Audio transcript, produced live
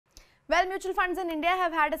Well, mutual funds in India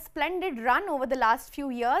have had a splendid run over the last few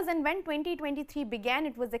years, and when 2023 began,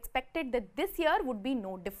 it was expected that this year would be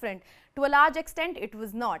no different. To a large extent, it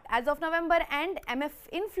was not. As of November end, MF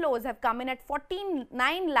inflows have come in at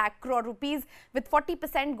 49 lakh crore rupees, with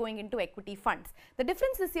 40% going into equity funds. The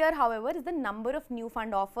difference this year, however, is the number of new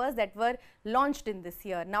fund offers that were launched in this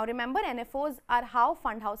year. Now, remember, NFOs are how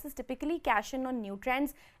fund houses typically cash in on new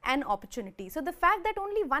trends and opportunities. So, the fact that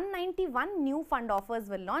only 191 new fund offers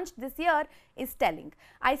were launched this year is telling.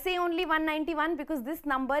 I say only 191 because this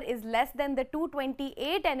number is less than the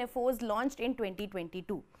 228 NFOs launched in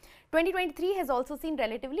 2022. 2023 has also seen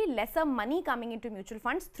relatively lesser money coming into mutual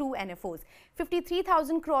funds through NFOs.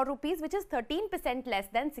 53,000 crore rupees, which is 13% less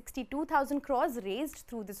than 62,000 crores raised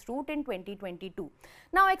through this route in 2022.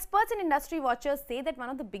 Now, experts and industry watchers say that one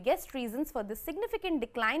of the biggest reasons for this significant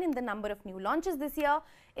decline in the number of new launches this year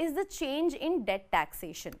is the change in debt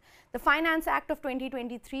taxation. The Finance Act of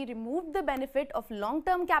 2023 removed the benefit of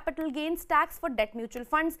long-term capital gains tax for debt mutual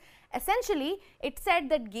funds. Essentially, it said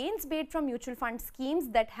that gains made from mutual fund schemes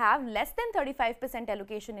that have less than 35%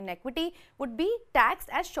 allocation in equity would be taxed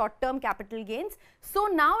as short-term capital gains, so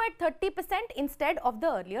now at 30% instead of the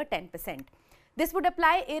earlier 10%. This would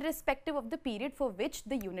apply irrespective of the period for which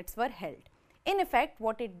the units were held. In effect,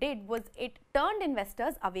 what it did was it turned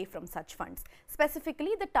investors away from such funds,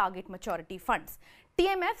 specifically the target maturity funds.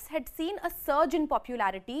 TMFs had seen a surge in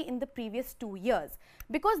popularity in the previous 2 years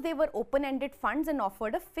because they were open-ended funds and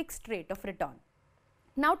offered a fixed rate of return.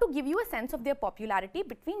 Now, to give you a sense of their popularity,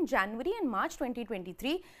 between January and March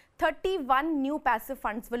 2023, 31 new passive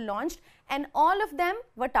funds were launched and all of them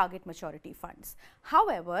were target maturity funds.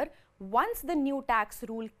 However, once the new tax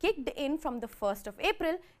rule kicked in from the 1st of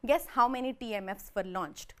April, guess how many TMFs were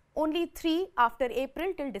launched? Only 3 after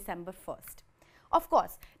April till December 1st. Of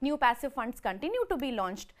course, new passive funds continue to be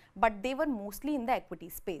launched, but they were mostly in the equity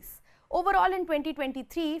space. Overall, in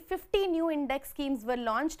 2023, 50 new index schemes were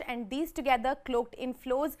launched and these together cloaked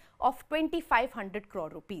inflows of 2,500 crore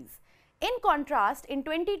rupees. In contrast, in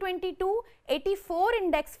 2022, 84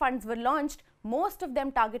 index funds were launched, most of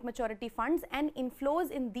them target maturity funds, and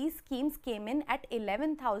inflows in these schemes came in at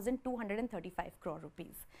 11,235 crore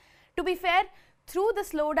rupees. To be fair, through the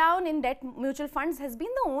slowdown in debt mutual funds has been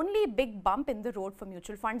the only big bump in the road for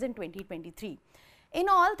mutual funds in 2023. In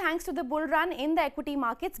all, thanks to the bull run in the equity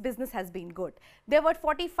markets, business has been good. There were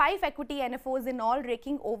 45 equity NFOs in all,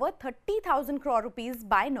 raking over 30,000 crore rupees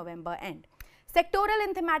by November end. Sectoral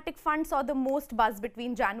and thematic funds saw the most buzz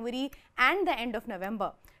between January and the end of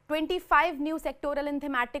November. 25 new sectoral and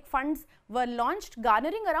thematic funds were launched,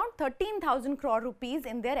 garnering around 13,000 crore rupees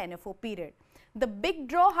in their NFO period. The big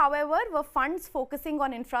draw, however, were funds focusing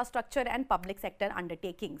on infrastructure and public sector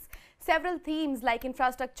undertakings. Several themes like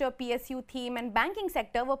infrastructure, PSU theme and banking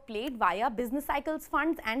sector were played via business cycles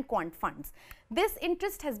funds and quant funds. This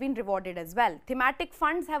interest has been rewarded as well. Thematic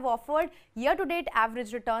funds have offered year-to-date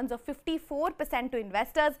average returns of 54% to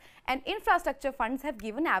investors, and infrastructure funds have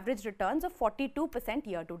given average returns of 42%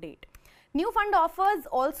 year-to-date. New fund offers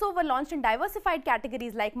also were launched in diversified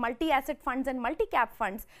categories like multi-asset funds and multi-cap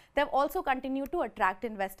funds. They have also continued to attract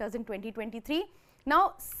investors in 2023.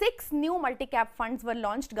 Now, 6 new multi-cap funds were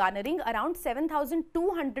launched, garnering around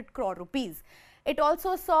 7,200 crore rupees. It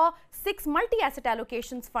also saw 6 multi-asset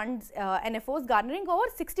allocations funds, NFOs, garnering over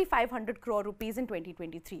 6,500 crore rupees in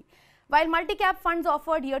 2023. While multi-cap funds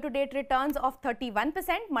offered year-to-date returns of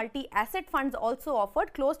 31%, multi-asset funds also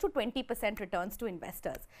offered close to 20% returns to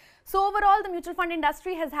investors. So overall, the mutual fund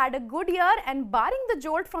industry has had a good year, and barring the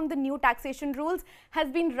jolt from the new taxation rules,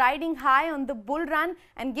 has been riding high on the bull run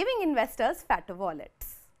and giving investors fatter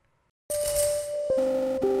wallets.